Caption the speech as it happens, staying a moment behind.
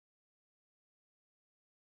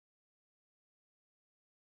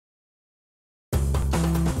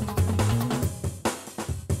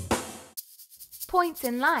Points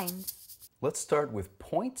and lines. Let's start with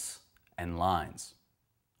points and lines.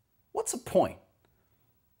 What's a point?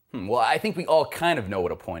 Well, I think we all kind of know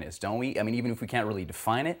what a point is, don't we? I mean, even if we can't really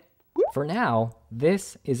define it. For now,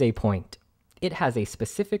 this is a point. It has a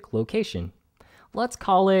specific location. Let's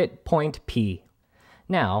call it point P.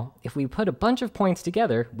 Now, if we put a bunch of points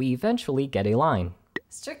together, we eventually get a line.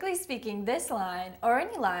 Strictly speaking, this line, or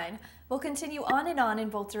any line, will continue on in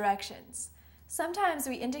both directions. Sometimes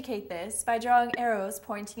we indicate this by drawing arrows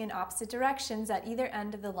pointing in opposite directions at either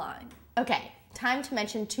end of the line. Okay, time to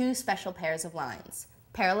mention two special pairs of lines: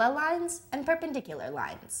 parallel lines and perpendicular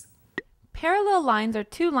lines. Parallel lines are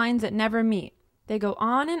two lines that never meet. They go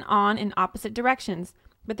on in opposite directions,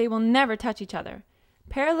 but they will never touch each other.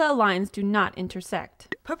 Parallel lines do not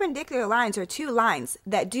intersect. Perpendicular lines are two lines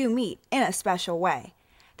that do meet in a special way.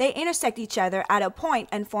 They intersect each other at a point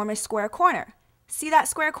and form a square corner. See that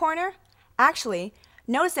square corner? Actually,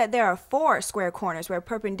 notice that there are 4 square corners where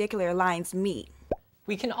perpendicular lines meet.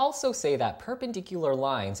 We can also say that perpendicular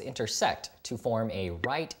lines intersect to form a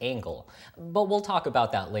right angle, but we'll talk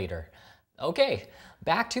about that later. Okay,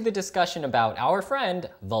 back to the discussion about our friend,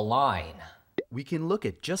 the line. We can look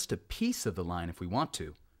at just a piece of the line if we want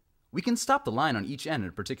to. We can stop the line on each end at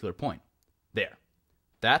a particular point. There.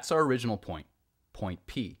 That's our original point, point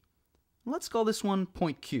P. Let's call this one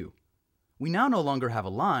point Q. We now no longer have a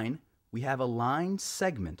line, we have a line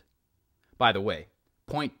segment. By the way,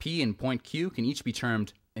 point P and point Q can each be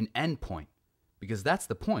termed an endpoint, because that's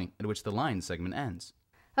the point at which the line segment ends.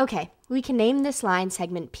 Okay, we can name this line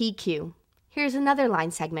segment PQ. Here's another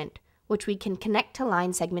line segment, which we can connect to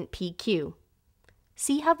line segment PQ.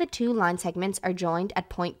 See how the two line segments are joined at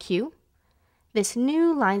point Q? This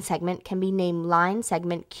new line segment can be named line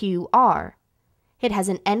segment QR. It has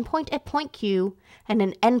an endpoint at point Q and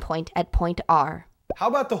an endpoint at point R. How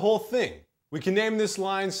about the whole thing? We can name this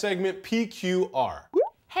line segment PQR.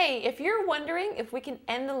 Hey, if you're wondering if we can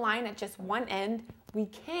end the line at just one end, we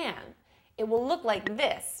can. It will look like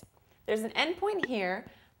this. There's an endpoint here,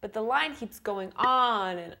 but the line keeps going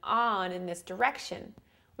on and on in this direction.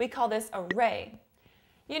 We call this a ray.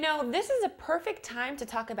 You know, this is a perfect time to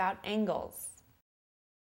talk about angles.